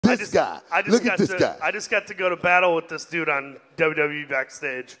this guy. Look at this guy. I just got to go to battle with this dude on WWE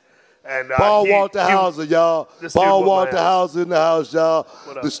backstage. And Paul Walter Hauser, y'all. Paul Walter Hauser in the house, y'all.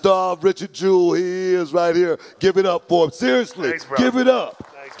 The star of Richard Jewell, he is right here. Give it up for him. Seriously, thanks, bro. give it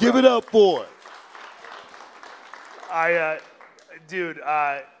up. Thanks, give it up for him. Dude,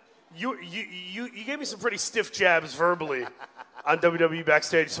 you gave me some pretty stiff jabs verbally on WWE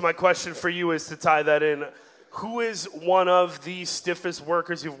backstage. So my question for you is to tie that in. Who is one of the stiffest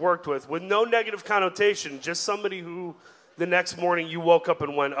workers you've worked with no negative connotation, just somebody who the next morning you woke up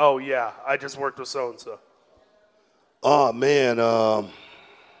and went, oh, yeah, I just worked with so-and-so? Oh, man.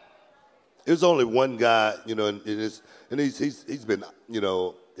 There's only one guy, you know, and he's been, you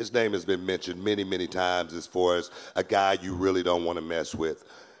know, his name has been mentioned many, many times as far as a guy you really don't want to mess with.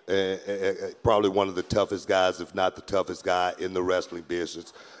 Probably one of the toughest guys, if not the toughest guy in the wrestling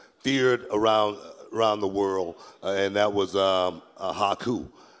business. Feared around the world, and that was Haku.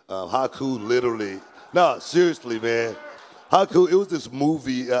 Haku literally, no, seriously, man. Haku, it was this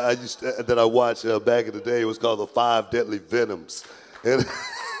movie that I watched back in the day. It was called The Five Deadly Venoms. And,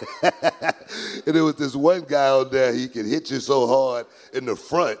 and there was this one guy on there, he could hit you so hard in the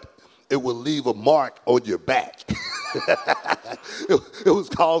front, it would leave a mark on your back. It was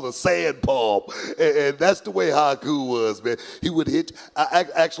called a sand palm. And that's the way Haku was, man. He would hit.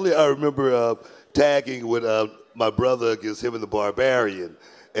 I remember tagging with my brother against him and the Barbarian.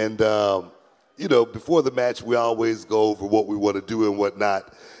 And, you know, before the match, we always go over what we want to do and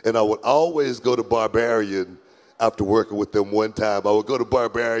whatnot. And I would always go to Barbarian after working with them one time. I would go to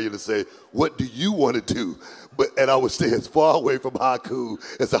Barbarian and say, what do you want to do? And I would stay as far away from Haku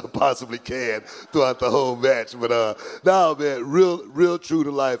as I possibly can throughout the whole match. But no, man, real true to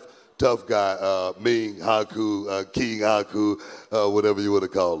life, tough guy, Ming Haku, King Haku, whatever you want to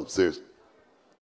call him, seriously.